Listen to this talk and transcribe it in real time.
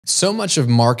So much of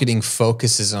marketing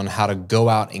focuses on how to go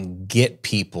out and get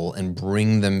people and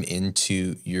bring them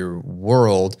into your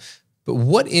world. But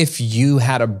what if you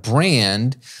had a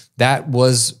brand that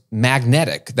was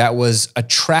magnetic, that was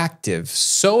attractive,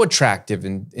 so attractive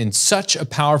in such a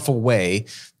powerful way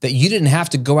that you didn't have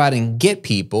to go out and get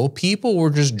people. People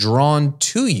were just drawn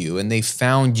to you and they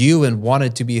found you and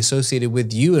wanted to be associated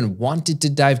with you and wanted to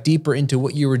dive deeper into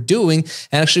what you were doing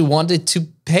and actually wanted to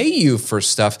pay you for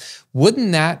stuff.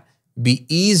 Wouldn't that be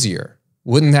easier?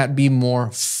 Wouldn't that be more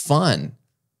fun?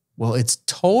 Well, it's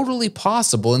totally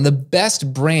possible, and the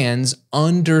best brands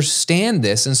understand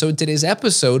this. And so in today's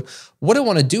episode, what I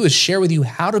want to do is share with you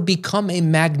how to become a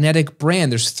magnetic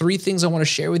brand. There's 3 things I want to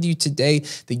share with you today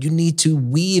that you need to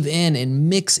weave in and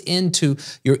mix into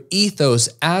your ethos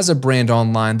as a brand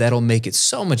online that'll make it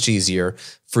so much easier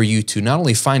for you to not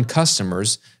only find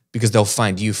customers, because they'll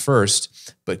find you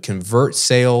first, but convert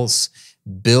sales,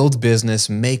 build business,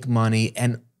 make money,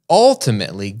 and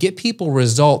ultimately get people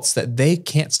results that they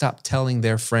can't stop telling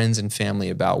their friends and family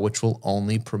about, which will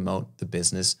only promote the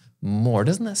business more.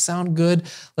 Doesn't that sound good?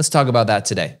 Let's talk about that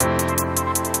today.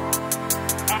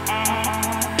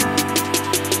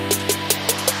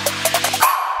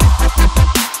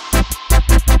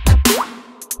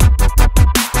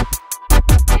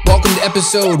 Welcome to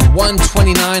episode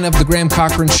 129 of The Graham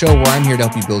Cochran Show, where I'm here to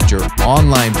help you build your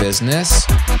online business,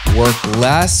 work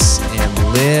less,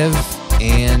 and live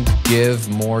and give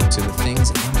more to the things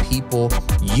and people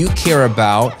you care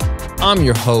about. I'm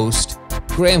your host,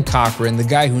 Graham Cochran, the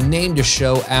guy who named a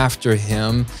show after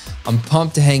him. I'm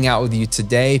pumped to hang out with you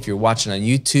today. If you're watching on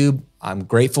YouTube, I'm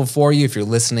grateful for you. If you're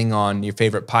listening on your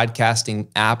favorite podcasting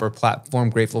app or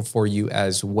platform, grateful for you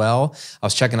as well. I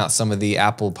was checking out some of the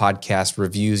Apple podcast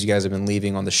reviews you guys have been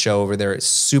leaving on the show over there. It's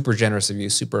super generous of you,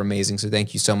 super amazing. So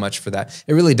thank you so much for that.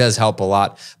 It really does help a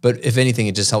lot. But if anything,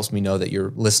 it just helps me know that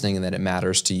you're listening and that it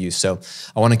matters to you. So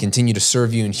I want to continue to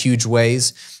serve you in huge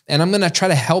ways. And I'm going to try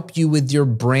to help you with your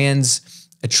brand's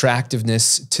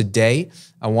attractiveness today.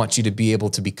 I want you to be able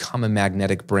to become a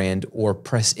magnetic brand or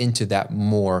press into that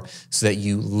more so that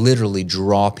you literally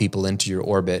draw people into your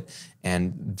orbit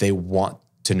and they want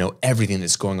to know everything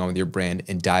that's going on with your brand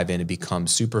and dive in and become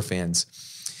super fans.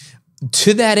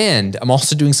 To that end, I'm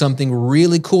also doing something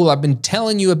really cool I've been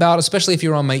telling you about, especially if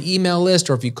you're on my email list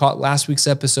or if you caught last week's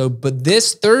episode. But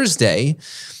this Thursday,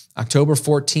 October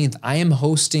 14th, I am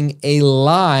hosting a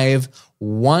live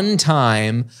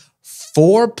one-time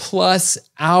 4+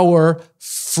 hour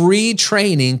free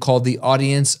training called the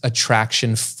Audience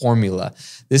Attraction Formula.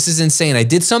 This is insane. I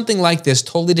did something like this,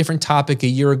 totally different topic a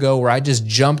year ago, where I just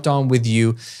jumped on with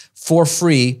you for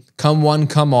free, come one,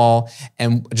 come all,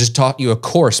 and just taught you a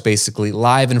course basically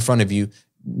live in front of you,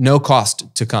 no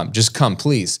cost to come. Just come,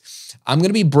 please. I'm going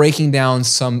to be breaking down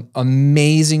some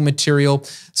amazing material,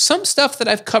 some stuff that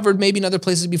I've covered maybe in other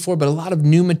places before, but a lot of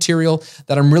new material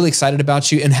that I'm really excited about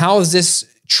you. And how is this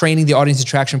training, the Audience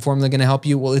Attraction Formula, going to help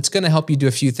you? Well, it's going to help you do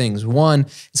a few things. One,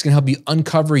 it's going to help you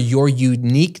uncover your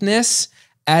uniqueness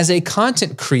as a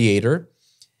content creator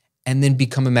and then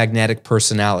become a magnetic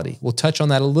personality. We'll touch on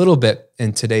that a little bit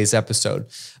in today's episode,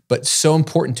 but so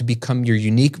important to become your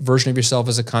unique version of yourself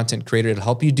as a content creator. It'll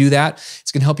help you do that.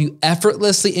 It's going to help you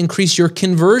effortlessly increase your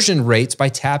conversion rates by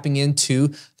tapping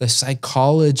into the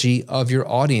psychology of your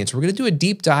audience. We're going to do a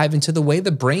deep dive into the way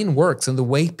the brain works and the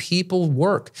way people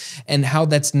work and how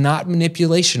that's not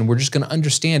manipulation. We're just going to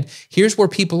understand, here's where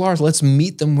people are. Let's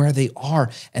meet them where they are.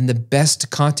 And the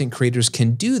best content creators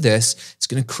can do this. It's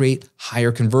going to create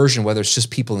higher conversion, whether it's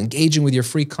just people engaging with your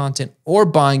free content or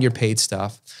buying your paid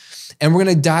stuff. And we're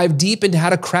going to dive deep into how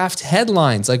to craft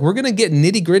headlines. Like, we're going to get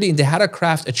nitty gritty into how to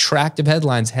craft attractive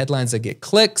headlines, headlines that get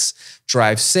clicks,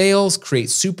 drive sales, create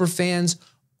super fans,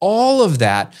 all of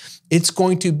that. It's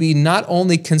going to be not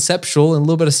only conceptual and a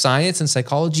little bit of science and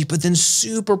psychology, but then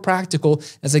super practical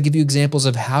as I give you examples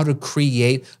of how to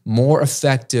create more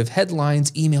effective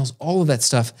headlines, emails, all of that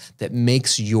stuff that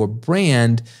makes your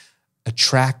brand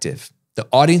attractive. The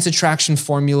Audience Attraction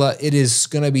Formula, it is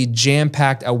going to be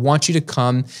jam-packed. I want you to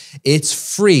come.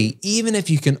 It's free, even if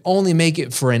you can only make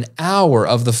it for an hour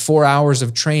of the 4 hours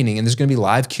of training, and there's going to be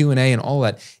live Q&A and all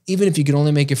that. Even if you can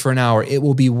only make it for an hour, it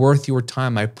will be worth your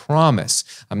time, I promise.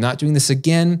 I'm not doing this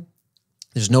again.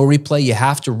 There's no replay. You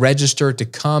have to register to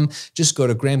come. Just go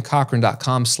to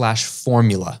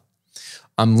grahamcochran.com/formula.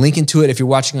 I'm linking to it if you're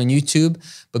watching on YouTube,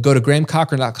 but go to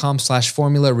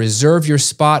grahamcochran.com/formula, reserve your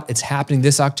spot. It's happening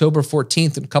this October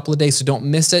 14th in a couple of days, so don't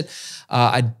miss it.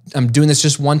 I'm doing this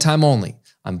just one time only.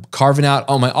 I'm carving out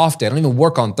on my off day. I don't even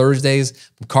work on Thursdays.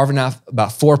 I'm carving out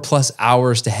about 4+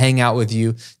 hours to hang out with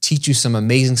you, teach you some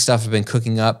amazing stuff I've been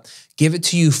cooking up, give it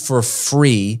to you for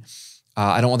free.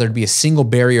 I don't want there to be a single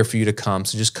barrier for you to come.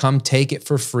 So just come take it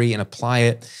for free and apply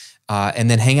it. And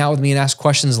then hang out with me and ask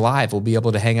questions live. We'll be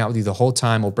able to hang out with you the whole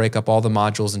time. We'll break up all the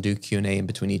modules and do Q&A in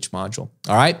between each module.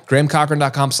 All right,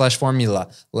 grahamcochran.com/formula.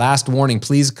 Last warning,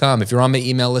 please come. If you're on my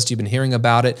email list, you've been hearing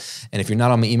about it. And if you're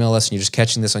not on my email list and you're just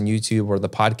catching this on YouTube or the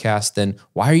podcast, then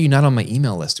why are you not on my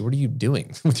email list? What are you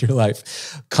doing with your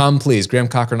life? Come, please,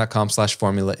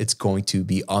 grahamcochran.com/formula. It's going to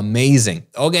be amazing.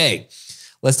 Okay,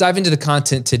 let's dive into the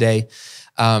content today.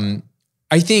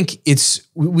 I think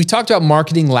we talked about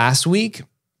marketing last week.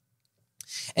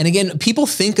 And again, people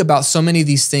think about so many of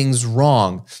these things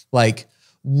wrong. Like,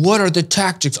 what are the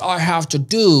tactics I have to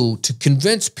do to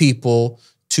convince people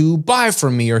to buy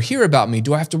from me or hear about me?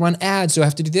 Do I have to run ads? Do I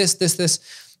have to do this?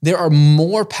 There are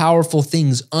more powerful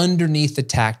things underneath the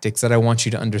tactics that I want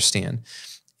you to understand.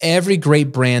 Every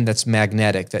great brand that's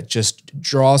magnetic, that just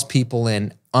draws people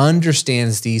in,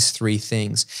 understands these three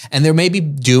things. And they may be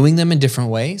doing them in different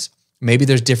ways. Maybe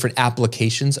there's different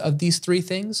applications of these three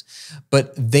things,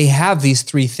 but they have these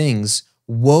three things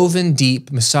woven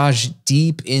deep, massaged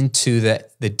deep into the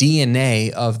DNA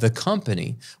of the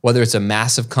company, whether it's a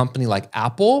massive company like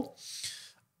Apple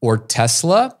or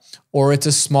Tesla, or it's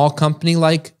a small company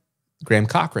like Graham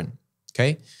Cochran,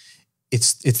 okay?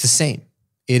 It's the same.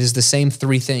 It is the same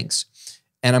three things.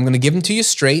 And I'm going to give them to you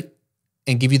straight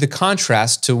and give you the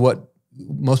contrast to what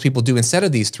most people do instead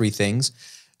of these three things.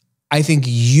 I think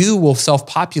you will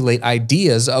self-populate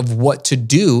ideas of what to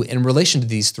do in relation to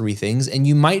these three things, and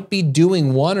you might be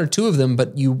doing one or two of them,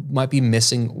 but you might be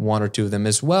missing one or two of them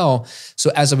as well.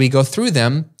 So as we go through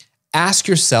them, ask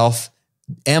yourself,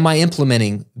 am I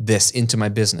implementing this into my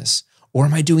business? Or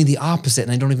am I doing the opposite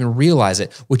and I don't even realize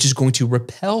it, which is going to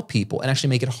repel people and actually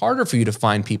make it harder for you to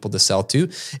find people to sell to.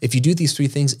 If you do these three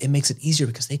things, it makes it easier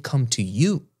because they come to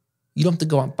you. You don't have to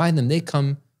go out and buy them. They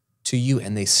come to you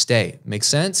and they stay. Make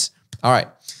sense? All right.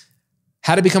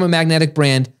 How to become a magnetic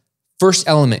brand. First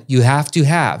element you have to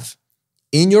have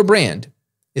in your brand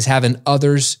is have an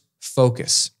others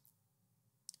focus.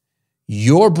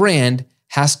 Your brand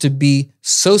has to be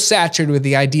so saturated with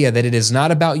the idea that it is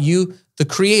not about you, the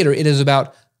creator. It is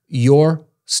about your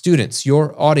students,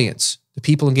 your audience, the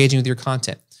people engaging with your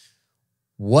content.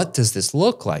 What does this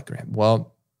look like, Graham?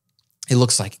 Well, it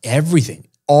looks like everything.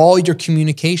 All your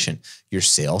communication, your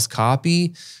sales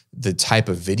copy, the type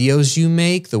of videos you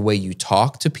make, the way you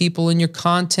talk to people in your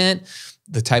content,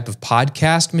 the type of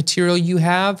podcast material you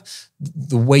have,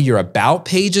 the way your about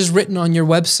page is written on your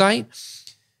website.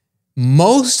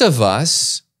 Most of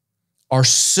us are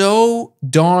so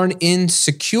darn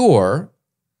insecure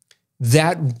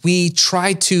that we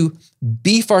try to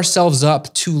beef ourselves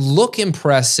up to look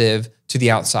impressive to the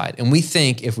outside. And we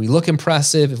think if we look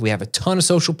impressive, if we have a ton of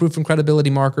social proof and credibility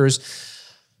markers,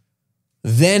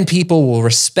 then people will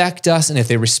respect us. And if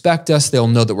they respect us, they'll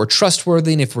know that we're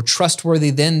trustworthy. And if we're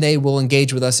trustworthy, then they will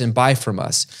engage with us and buy from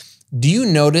us. Do you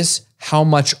notice how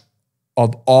much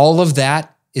of all of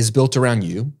that is built around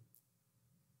you?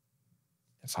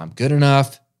 If I'm good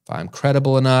enough, if I'm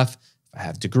credible enough, if I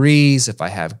have degrees, if I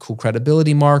have cool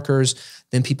credibility markers,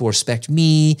 then people respect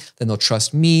me, then they'll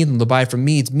trust me, then they'll buy from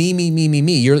me. It's me, me, me, me,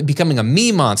 me. You're becoming a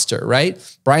me monster,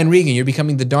 right? Brian Regan, you're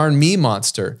becoming the darn me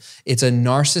monster. It's a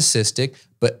narcissistic,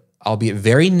 but albeit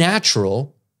very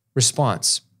natural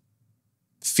response.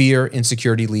 Fear,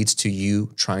 insecurity leads to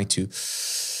you trying to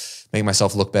make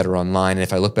myself look better online. And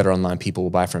if I look better online, people will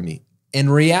buy from me. In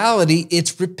reality,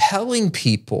 it's repelling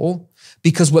people,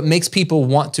 because what makes people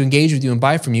want to engage with you and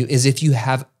buy from you is if you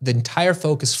have the entire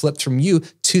focus flipped from you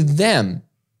to them.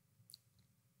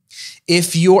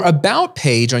 If your about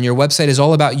page on your website is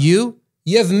all about you,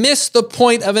 you have missed the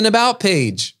point of an about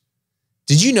page.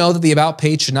 Did you know that the about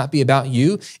page should not be about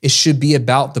you? It should be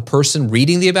about the person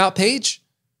reading the about page.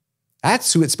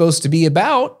 That's who it's supposed to be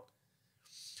about.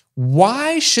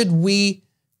 Why should we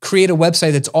create a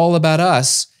website that's all about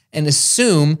us and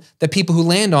assume that people who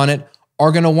land on it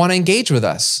are going to want to engage with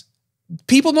us?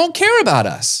 People don't care about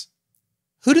us.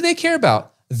 Who do they care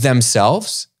about?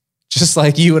 Themselves. Just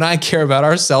like you and I care about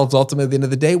ourselves. Ultimately, at the end of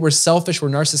the day, we're selfish, we're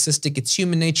narcissistic. It's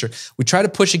human nature. We try to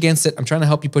push against it. I'm trying to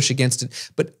help you push against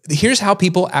it. But here's how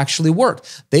people actually work.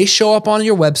 They show up on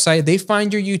your website. They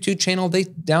find your YouTube channel. They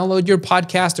download your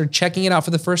podcast. They're checking it out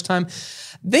for the first time.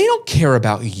 They don't care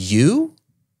about you.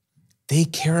 They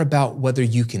care about whether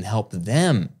you can help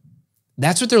them.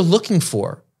 That's what they're looking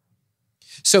for.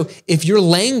 So if your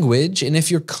language and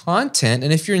if your content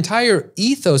and if your entire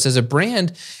ethos as a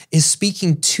brand is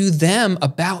speaking to them,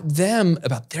 about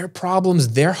their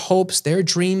problems, their hopes, their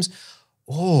dreams,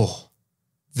 oh,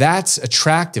 that's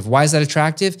attractive. Why is that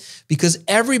attractive? Because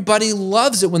everybody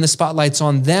loves it when the spotlight's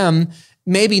on them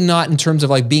Maybe not in terms of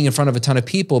like being in front of a ton of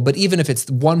people, but even if it's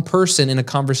one person in a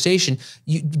conversation,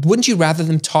 wouldn't you rather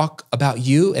them talk about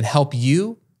you and help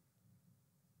you?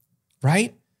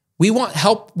 Right? We want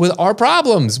help with our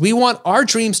problems. We want our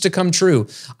dreams to come true.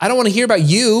 I don't want to hear about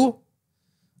you.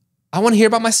 I want to hear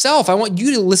about myself. I want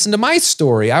you to listen to my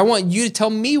story. I want you to tell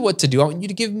me what to do. I want you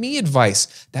to give me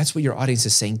advice. That's what your audience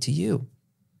is saying to you.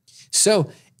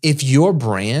 So if your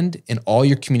brand and all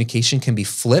your communication can be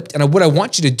flipped, and what I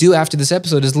want you to do after this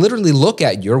episode is literally look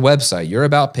at your website, your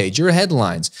about page, your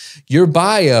headlines, your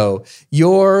bio,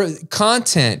 your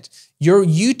content, your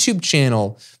YouTube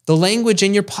channel, the language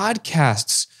in your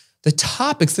podcasts, the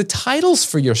topics, the titles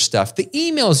for your stuff, the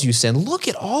emails you send. Look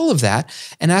at all of that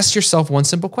and ask yourself one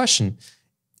simple question.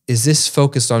 Is this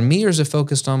focused on me or is it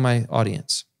focused on my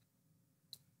audience?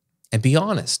 And be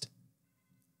honest.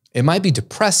 It might be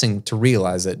depressing to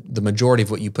realize that the majority of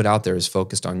what you put out there is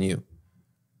focused on you.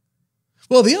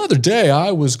 Well, the other day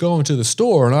I was going to the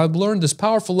store and I learned this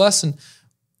powerful lesson.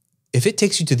 If it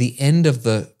takes you to the end of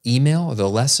the email or the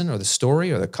lesson or the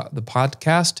story or the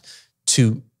podcast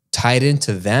to tie it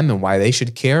into them and why they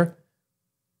should care,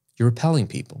 you're repelling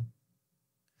people.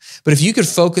 But if you could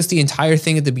focus the entire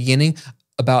thing at the beginning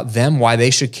about them, why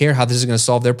they should care, how this is going to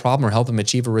solve their problem or help them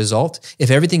achieve a result,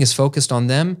 if everything is focused on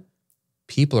them,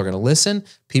 people are going to listen,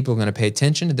 people are going to pay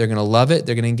attention, they're going to love it,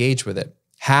 they're going to engage with it.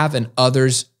 Have an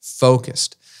others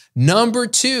focused. Number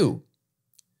 2,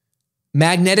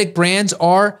 magnetic brands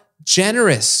are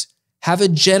generous. Have a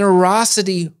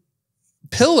generosity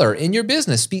pillar in your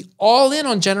business. Be all in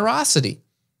on generosity.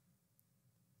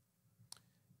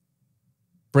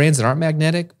 Brands that aren't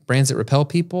magnetic, brands that repel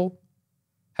people,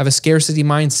 have a scarcity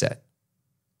mindset.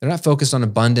 They're not focused on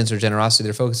abundance or generosity.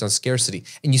 They're focused on scarcity.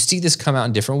 And you see this come out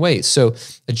in different ways. So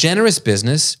a generous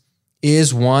business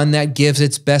is one that gives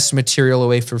its best material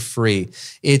away for free.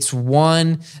 It's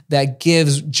one that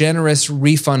gives generous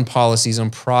refund policies on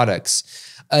products.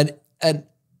 And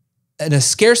a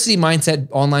scarcity mindset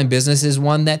online business is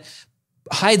one that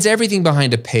hides everything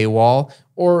behind a paywall,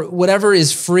 or whatever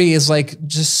is free is like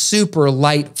just super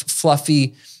light,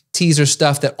 fluffy teaser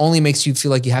stuff that only makes you feel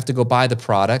like you have to go buy the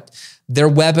product. Their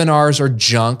webinars are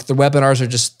junk. Their webinars are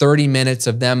just 30 minutes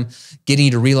of them getting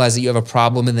you to realize that you have a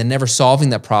problem and then never solving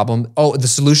that problem. Oh, the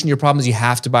solution to your problem is you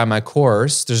have to buy my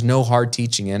course. There's no hard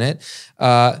teaching in it.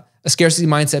 A scarcity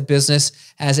mindset business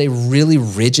has a really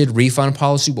rigid refund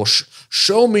policy. Well,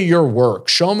 show me your work.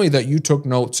 Show me that you took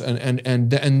notes.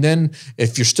 And then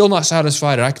if you're still not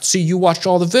satisfied and I can see you watched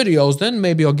all the videos, then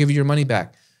maybe I'll give you your money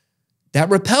back. That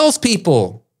repels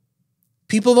people.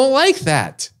 People don't like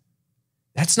that.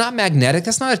 That's not magnetic.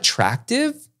 That's not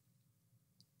attractive.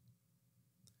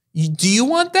 Do you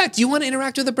want that? Do you want to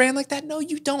interact with a brand like that? No,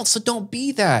 you don't. So don't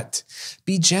be that.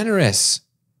 Be generous.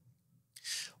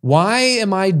 Why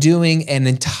am I doing an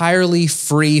entirely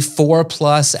free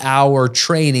 4+ hour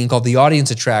training called the Audience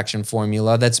Attraction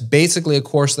Formula? That's basically a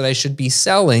course that I should be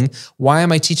selling. Why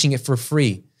am I teaching it for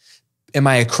free? Am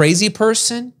I a crazy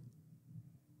person?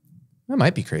 I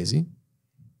might be crazy.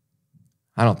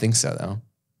 I don't think so, though.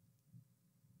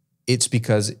 It's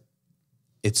because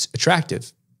it's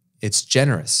attractive. It's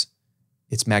generous.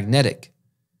 It's magnetic.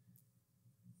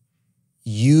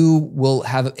 You will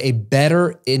have a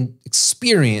better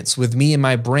experience with me and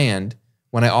my brand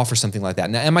when I offer something like that.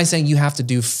 Now, am I saying you have to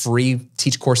do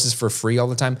teach courses for free all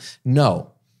the time?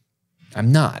 No,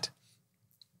 I'm not.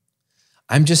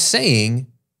 I'm just saying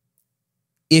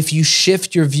if you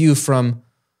shift your view from,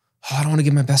 oh, I don't want to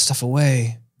give my best stuff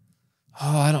away.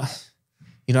 Oh, I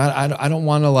don't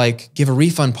want to like give a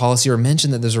refund policy or mention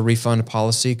that there's a refund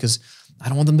policy because I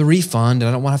don't want them to refund and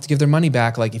I don't want to have to give their money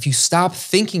back. Like if you stop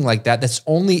thinking like that, that's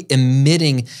only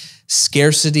emitting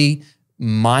scarcity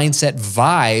mindset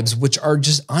vibes, which are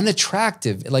just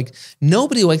unattractive. Like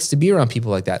nobody likes to be around people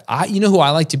like that. You know who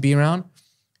I like to be around?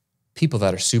 People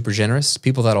that are super generous,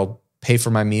 people that'll pay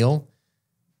for my meal,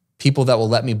 people that will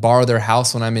let me borrow their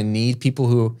house when I'm in need, people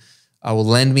who will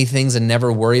lend me things and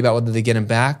never worry about whether they get them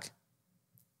back.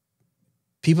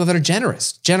 People that are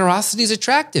generous. Generosity is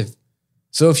attractive.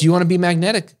 So if you want to be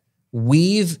magnetic,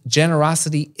 weave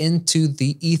generosity into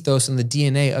the ethos and the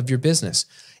DNA of your business.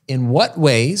 In what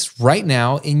ways right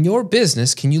now in your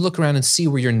business can you look around and see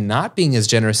where you're not being as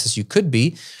generous as you could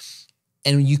be,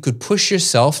 and you could push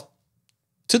yourself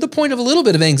to the point of a little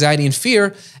bit of anxiety and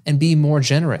fear and be more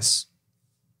generous?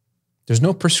 There's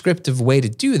no prescriptive way to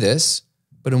do this,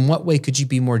 but in what way could you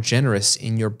be more generous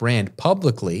in your brand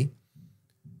publicly,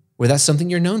 where that's something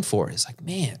you're known for? It's like,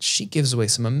 man, she gives away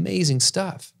some amazing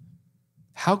stuff.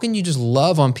 How can you just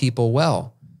love on people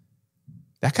well?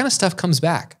 That kind of stuff comes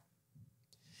back.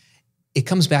 It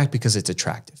comes back because it's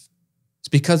attractive. It's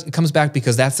It comes back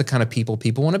because that's the kind of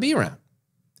people want to be around.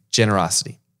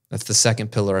 Generosity. That's the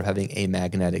second pillar of having a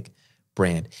magnetic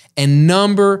brand. And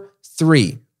number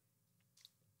 3,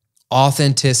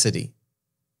 authenticity.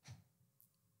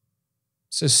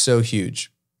 This is so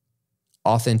huge.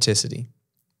 Authenticity.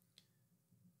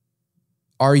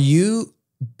 Are you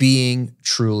being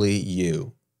truly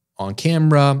you on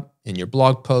camera, in your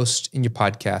blog post, in your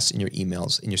podcast, in your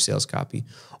emails, in your sales copy?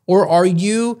 Or are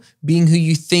you being who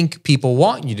you think people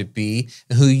want you to be,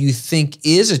 and who you think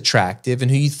is attractive,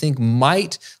 and who you think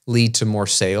might lead to more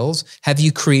sales? Have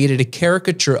you created a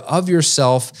caricature of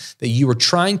yourself that you were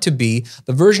trying to be,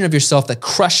 the version of yourself that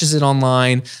crushes it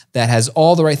online, that has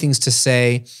all the right things to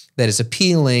say, that is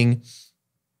appealing?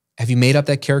 Have you made up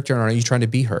that character, or are you trying to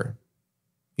be her?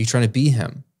 Are you trying to be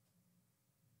him?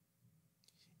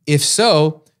 If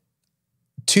so,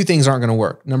 2 things aren't going to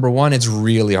work. Number 1, it's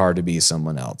really hard to be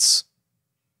someone else.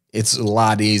 It's a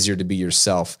lot easier to be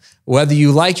yourself. Whether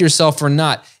you like yourself or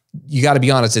not, you got to be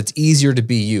honest, it's easier to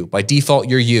be you. By default,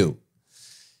 you're you.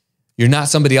 You're not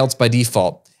somebody else by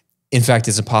default. In fact,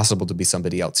 it's impossible to be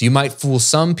somebody else. You might fool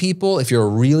some people if you're a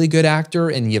really good actor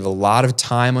and you have a lot of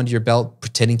time under your belt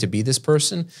pretending to be this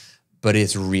person, but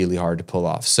it's really hard to pull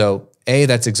off. So A,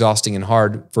 that's exhausting and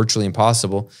hard, virtually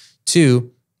impossible.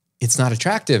 2, it's not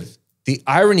attractive. The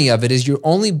irony of it is you're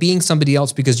only being somebody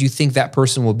else because you think that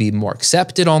person will be more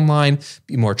accepted online,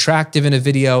 be more attractive in a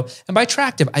video. And by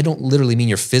attractive, I don't literally mean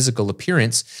your physical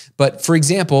appearance. But for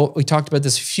example, we talked about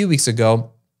this a few weeks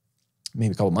ago,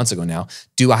 maybe a couple months ago now.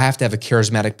 Do I have to have a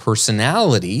charismatic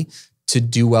personality to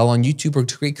do well on YouTube or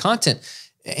to create content?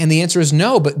 And the answer is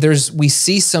no, but we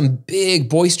see some big,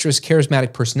 boisterous,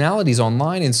 charismatic personalities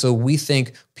online. And so we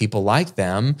think people like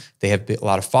them. They have a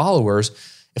lot of followers.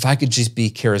 If I could just be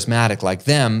charismatic like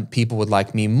them, people would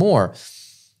like me more.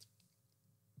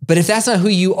 But if that's not who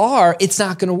you are, it's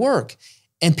not going to work.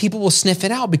 And people will sniff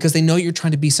it out because they know you're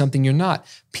trying to be something you're not.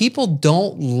 People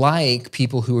don't like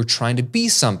people who are trying to be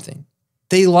something.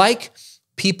 They like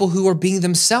people who are being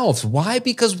themselves. Why?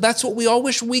 Because that's what we all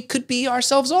wish we could be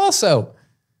ourselves also.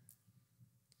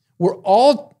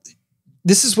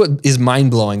 This is what is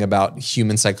mind-blowing about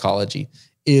human psychology,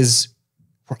 is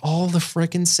we're all the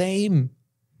frickin' same.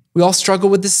 We all struggle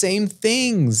with the same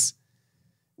things.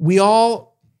 We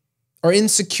all are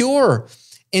insecure.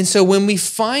 And so when we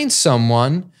find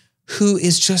someone who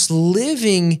is just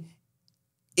living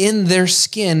in their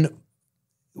skin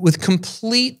with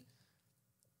complete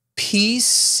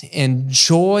peace and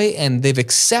joy, and they've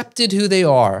accepted who they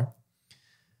are,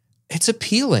 it's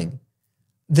appealing.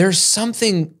 There's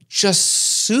something just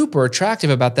super attractive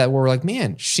about that where we're like,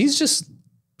 man, she's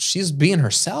being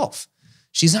herself.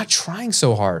 She's not trying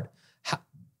so hard.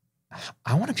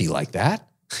 I want to be like that.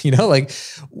 Like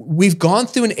we've gone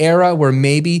through an era where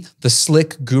maybe the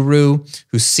slick guru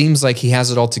who seems like he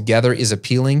has it all together is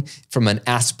appealing from an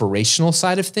aspirational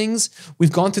side of things.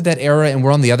 We've gone through that era and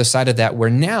we're on the other side of that, where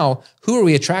now, who are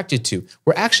we attracted to?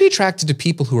 We're actually attracted to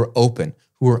people who are open,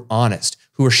 who are honest,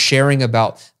 who are sharing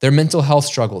about their mental health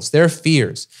struggles, their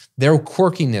fears, their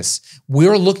quirkiness.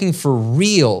 We're looking for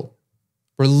real.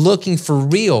 We're looking for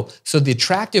real. So the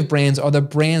attractive brands are the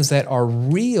brands that are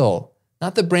real,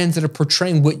 not the brands that are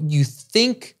portraying what you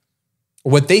think,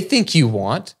 or what they think you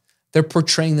want. They're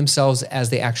portraying themselves as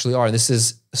they actually are. This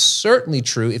is certainly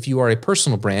true if you are a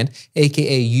personal brand,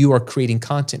 AKA you are creating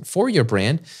content for your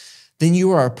brand, then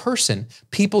you are a person.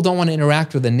 People don't want to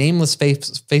interact with a nameless,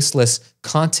 faceless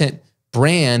content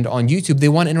brand on YouTube. They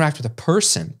want to interact with a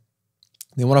person.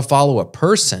 They want to follow a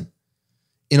person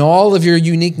in all of your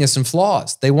uniqueness and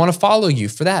flaws. They want to follow you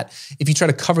for that. If you try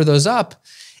to cover those up,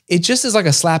 it just is like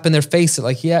a slap in their face that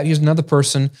like, yeah, here's another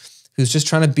person who's just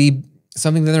trying to be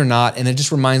something that they're not. And it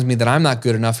just reminds me that I'm not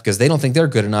good enough because they don't think they're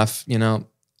good enough.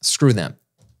 Screw them.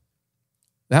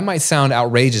 That might sound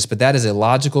outrageous, but that is a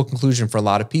logical conclusion for a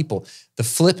lot of people. The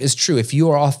flip is true. If you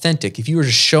are authentic, if you are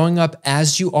just showing up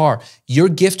as you are, your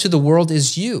gift to the world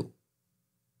is you.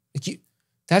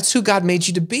 That's who God made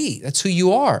you to be. That's who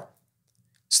you are.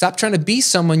 Stop trying to be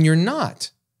someone you're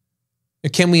not.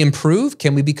 Can we improve?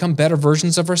 Can we become better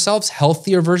versions of ourselves,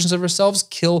 healthier versions of ourselves,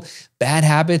 kill bad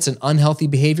habits and unhealthy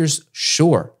behaviors?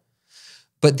 Sure.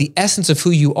 But the essence of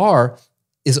who you are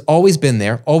is always been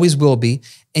there, always will be,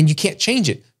 and you can't change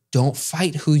it. Don't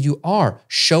fight who you are.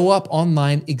 Show up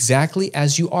online exactly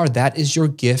as you are. That is your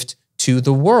gift to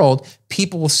the world.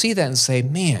 People will see that and say,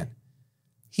 man,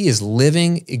 he is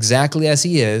living exactly as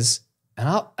he is,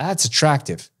 and that's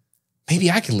attractive. Maybe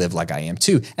I can live like I am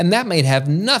too. And that may have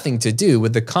nothing to do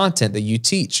with the content that you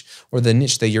teach or the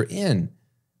niche that you're in,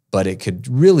 but it could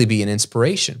really be an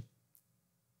inspiration.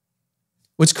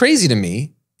 What's crazy to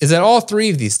me is that all three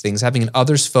of these things, having an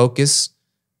others focus,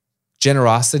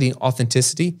 generosity, and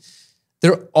authenticity,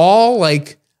 they're all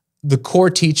like the core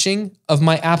teaching of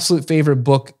my absolute favorite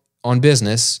book on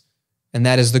business, and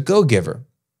that is The Go-Giver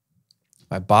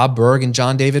by Bob Burg and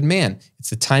John David Mann. It's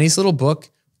the tiniest little book.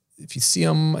 If you see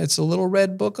them, it's a little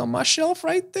red book on my shelf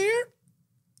right there.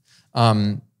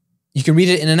 You can read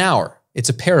it in an hour. It's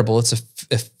a parable. It's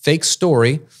a fake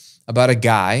story about a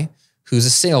guy who's a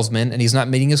salesman and he's not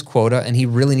meeting his quota and he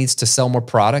really needs to sell more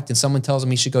product. And someone tells him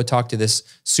he should go talk to this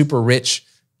super rich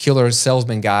killer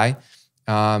salesman guy.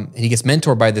 And he gets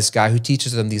mentored by this guy who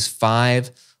teaches them these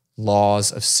 5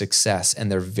 laws of success,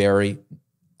 and they're very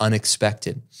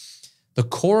unexpected. The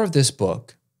core of this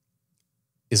book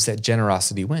is that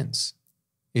generosity wins,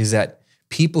 is that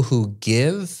people who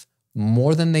give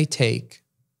more than they take,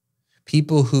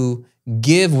 people who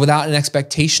give without an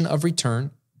expectation of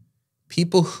return,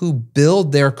 people who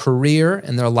build their career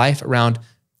and their life around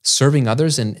serving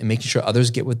others and making sure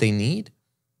others get what they need,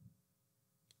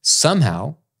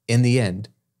 somehow, in the end,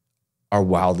 are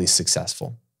wildly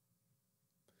successful.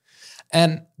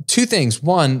 And 2 things.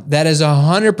 One, that is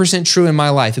 100% true in my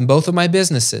life, in both of my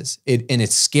businesses. And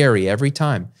it's scary every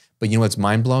time. But you know what's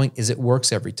mind-blowing is it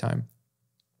works every time.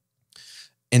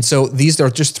 And so these are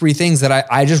just 3 things that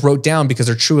I just wrote down because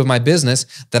they're true of my business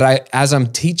that as I'm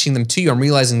teaching them to you, I'm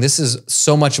realizing this is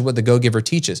so much of what the Go-Giver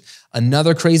teaches.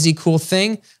 Another crazy cool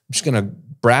thing, I'm just going to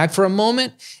brag for a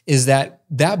moment, is that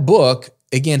book,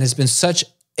 again, has been such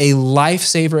a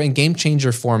lifesaver and game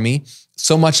changer for me.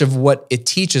 So much of what it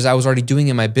teaches I was already doing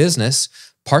in my business,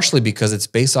 partially because it's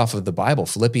based off of the Bible,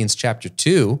 Philippians chapter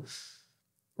 2,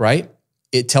 right?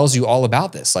 It tells you all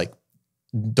about this. Like,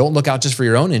 don't look out just for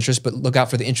your own interest, but look out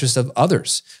for the interest of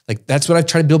others. Like, that's what I've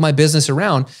tried to build my business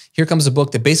around. Here comes a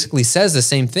book that basically says the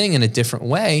same thing in a different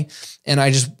way. And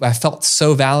I felt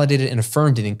so validated and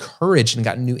affirmed and encouraged and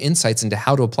got new insights into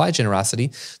how to apply generosity.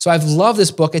 So I've loved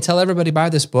this book. I tell everybody buy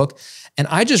this book. And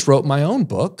I just wrote my own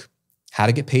book, How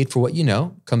to Get Paid for What You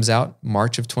Know. Comes out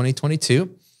March of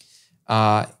 2022.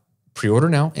 Pre-order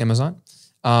now, Amazon.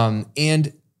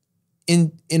 And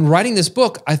in writing this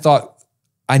book, I thought,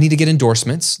 I need to get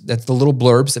endorsements. That's the little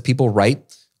blurbs that people write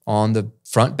on the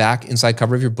front, back, inside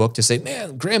cover of your book to say,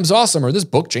 man, Graham's awesome, or this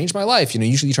book changed my life.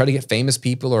 Usually you try to get famous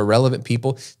people or relevant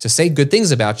people to say good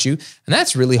things about you. And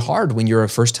that's really hard when you're a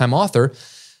first-time author.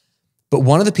 But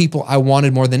one of the people I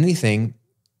wanted more than anything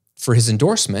for his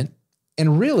endorsement,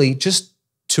 and really just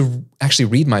to actually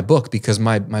read my book, because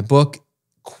my book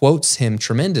quotes him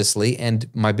tremendously, and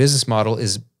my business model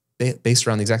is based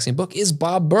around the exact same book, is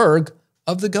Bob Burg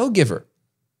of The Go-Giver.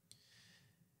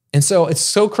 And so it's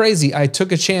so crazy. I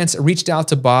took a chance, reached out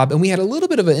to Bob, and we had a little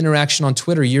bit of an interaction on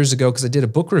Twitter years ago because I did a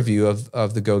book review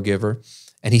of The Go-Giver,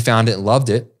 and he found it and loved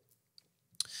it.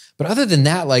 But other than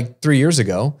that, like 3 years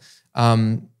ago,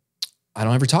 I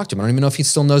don't ever talk to him. I don't even know if he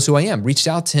still knows who I am. Reached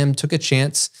out to him, took a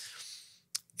chance,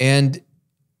 and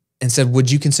said,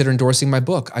 would you consider endorsing my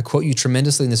book? I quote you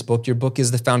tremendously in this book. Your book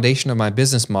is the foundation of my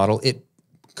business model. It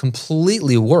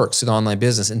completely works in online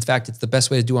business. In fact, it's the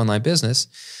best way to do online business.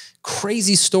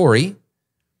 Crazy story.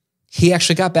 He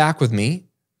actually got back with me.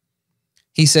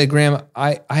 He said, Graham,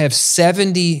 I have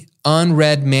 70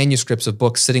 unread manuscripts of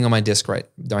books sitting on my desk right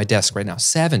now.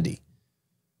 70.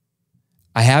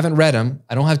 I haven't read them.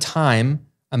 I don't have time.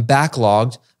 I'm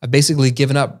backlogged. I've basically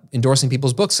given up endorsing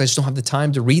people's books. I just don't have the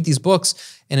time to read these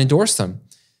books and endorse them.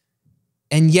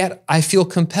 And yet I feel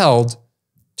compelled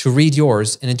to read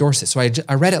yours and endorse it. So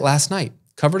I read it last night,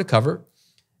 cover to cover,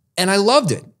 and I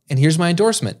loved it. And here's my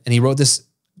endorsement. And he wrote this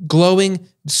glowing,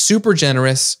 super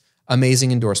generous,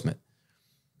 amazing endorsement.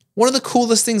 One of the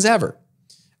coolest things ever.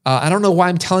 I don't know why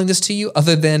I'm telling this to you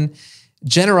other than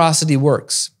generosity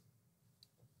works.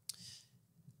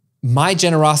 My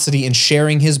generosity in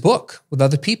sharing his book with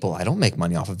other people. I don't make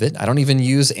money off of it. I don't even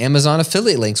use Amazon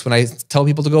affiliate links when I tell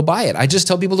people to go buy it. I just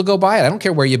tell people to go buy it. I don't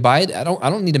care where you buy it. I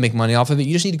don't need to make money off of it.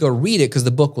 You just need to go read it because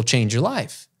the book will change your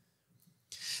life.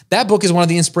 That book is one of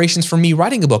the inspirations for me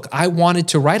writing a book. I wanted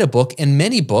to write a book, and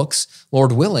many books,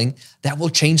 Lord willing, that will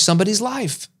change somebody's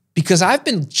life. Because I've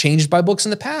been changed by books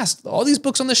in the past. All these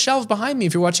books on the shelves behind me,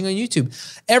 if you're watching on YouTube,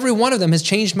 every one of them has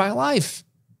changed my life.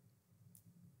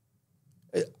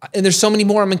 And there's so many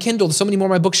more on my Kindle, there's so many more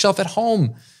on my bookshelf at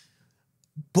home.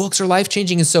 Books are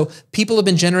life-changing. And so people have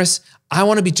been generous. I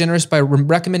want to be generous by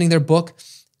recommending their book.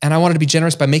 And I wanted to be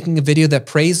generous by making a video that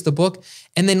praised the book.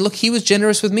 And then look, he was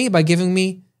generous with me by giving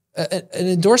me an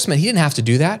endorsement. He didn't have to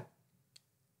do that.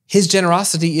 His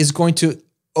generosity is going to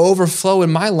overflow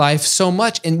in my life so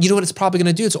much. And you know what it's probably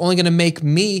going to do? It's only going to make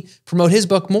me promote his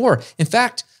book more. In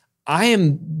fact, I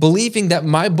am believing that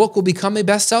my book will become a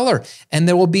bestseller, and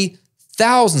there will be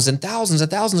thousands and thousands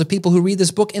and thousands of people who read this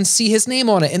book and see his name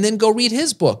on it and then go read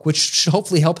his book, which should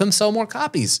hopefully help him sell more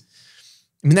copies.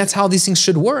 I mean, that's how these things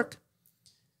should work.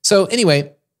 So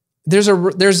anyway, there's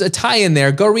a tie in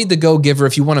there. Go read The Go-Giver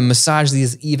if you want to massage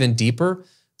these even deeper.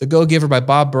 The Go-Giver by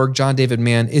Bob Burg, John David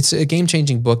Mann. It's a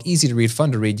game-changing book, easy to read,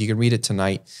 fun to read. You can read it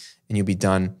tonight and you'll be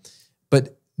done.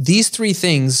 But these three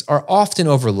things are often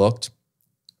overlooked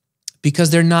because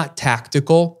they're not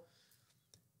tactical,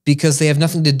 because they have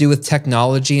nothing to do with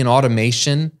technology and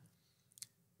automation,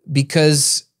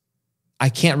 because I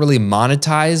can't really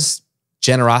monetize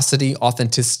generosity,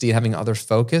 authenticity, and having others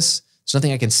focus. There's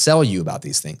nothing I can sell you about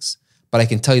these things, but I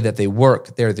can tell you that they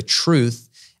work. They're the truth.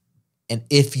 And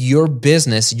if your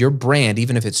business, your brand,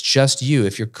 even if it's just you,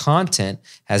 if your content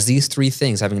has these three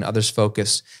things, having an others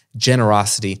focus,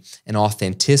 generosity, and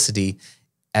authenticity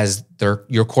as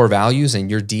your core values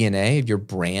and your DNA, your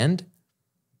brand's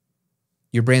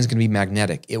going to be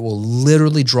magnetic. It will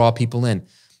literally draw people in.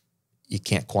 You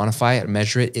can't quantify it,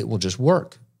 measure it. It will just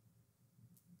work.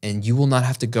 And you will not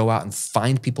have to go out and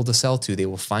find people to sell to. They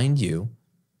will find you.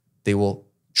 They will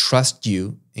trust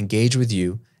you, engage with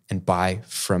you, and buy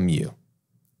from you.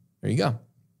 There you go.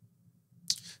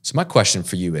 So my question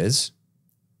for you is,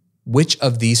 which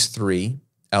of these three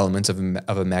elements of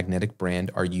a magnetic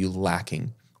brand are you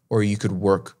lacking, or you could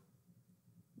work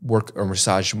or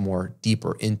massage more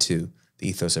deeper into the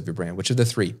ethos of your brand? Which of the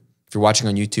three? If you're watching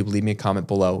on YouTube, leave me a comment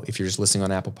below. If you're just listening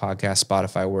on Apple Podcasts,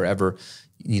 Spotify, wherever,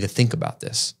 you need to think about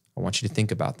this. I want you to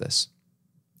think about this.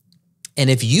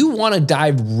 And if you want to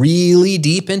dive really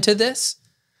deep into this,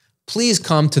 please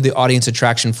come to the Audience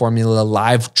Attraction Formula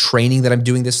live training that I'm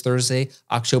doing this Thursday,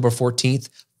 October 14th,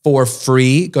 for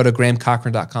free. Go to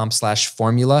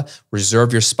grahamcochran.com/formula.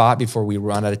 Reserve your spot before we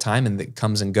run out of time and it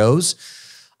comes and goes.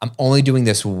 I'm only doing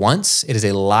this once. It is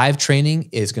a live training.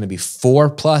 It is going to be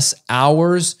 4+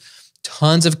 hours,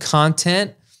 tons of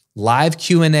content, live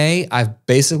Q&A. I've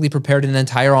basically prepared an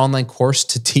entire online course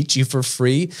to teach you for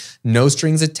free, no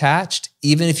strings attached.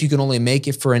 Even if you can only make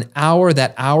it for an hour,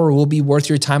 that hour will be worth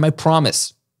your time. I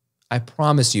promise. I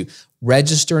promise you.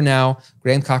 Register now,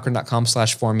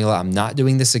 grahamcochran.com/formula. I'm not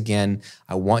doing this again.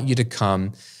 I want you to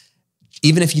come.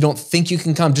 Even if you don't think you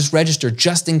can come, just register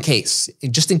just in case.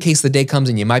 Just in case the day comes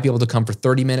and you might be able to come for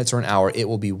 30 minutes or an hour, it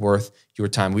will be worth your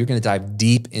time. We're going to dive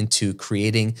deep into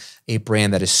creating a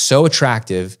brand that is so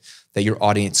attractive that your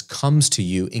audience comes to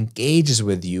you, engages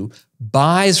with you,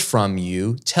 buys from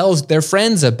you, tells their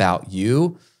friends about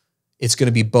you. It's going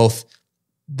to be both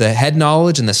the head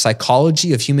knowledge and the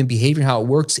psychology of human behavior, how it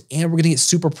works, and we're going to get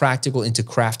super practical into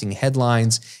crafting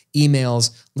headlines,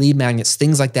 emails, lead magnets,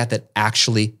 things like that that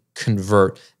actually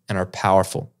convert and are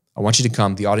powerful. I want you to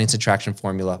come, the Audience Attraction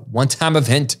Formula, one-time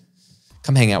event.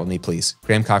 Come hang out with me, please.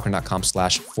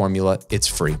 grahamcochran.com/formula. It's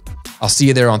free. I'll see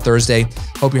you there on Thursday.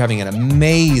 Hope you're having an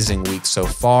amazing week so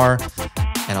far,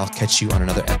 and I'll catch you on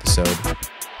another episode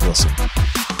real soon.